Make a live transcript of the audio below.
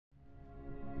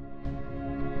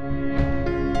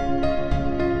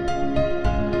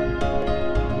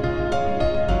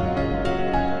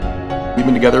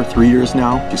been together 3 years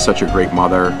now. She's such a great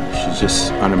mother. She's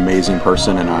just an amazing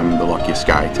person, and I'm the luckiest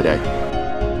guy today.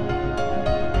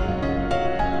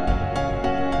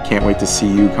 Can't wait to see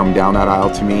you come down that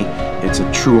aisle to me. It's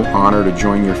a true honor to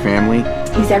join your family.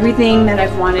 He's everything that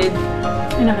I've wanted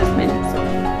in a husband, so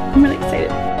I'm really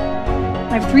excited.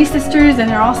 I have 3 sisters and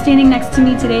they're all standing next to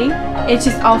me today. It's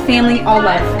just all family, all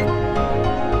love.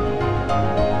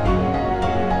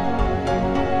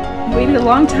 I waited a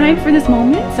long time for this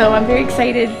moment, so I'm very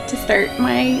excited to start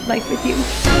my life with you.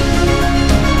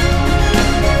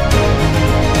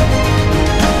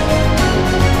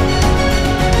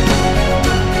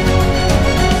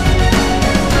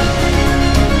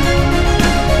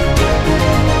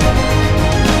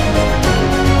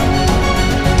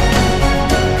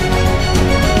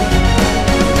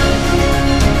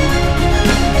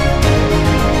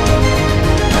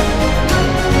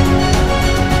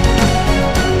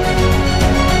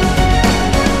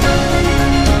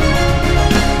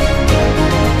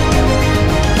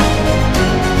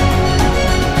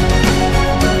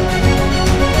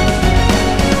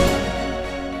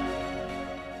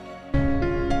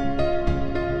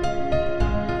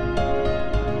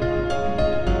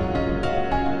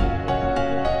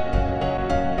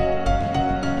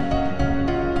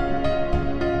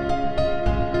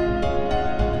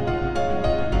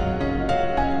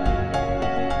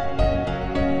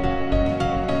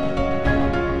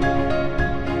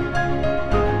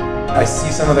 I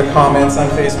see some of the comments on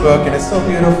Facebook, and it's so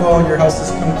beautiful, your house is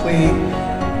complete.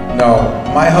 No,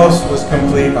 my house was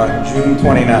complete on June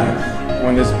 29th,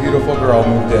 when this beautiful girl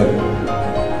moved in.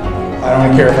 I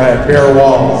don't care if I had bare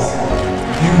walls.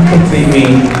 You complete me,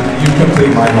 you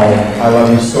complete my home. I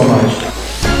love you so much.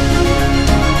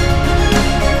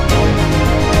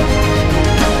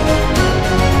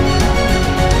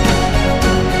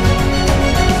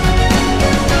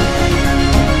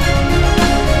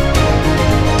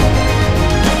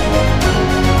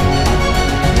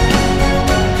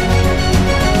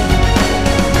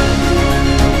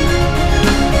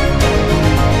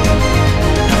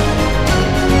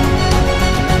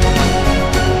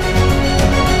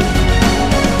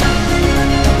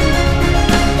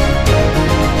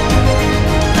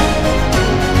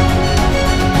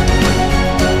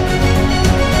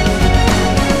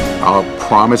 I'll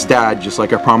promise Dad, just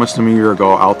like I promised him a year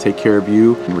ago, I'll take care of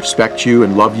you and respect you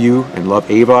and love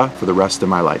Ava for the rest of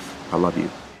my life. I love you.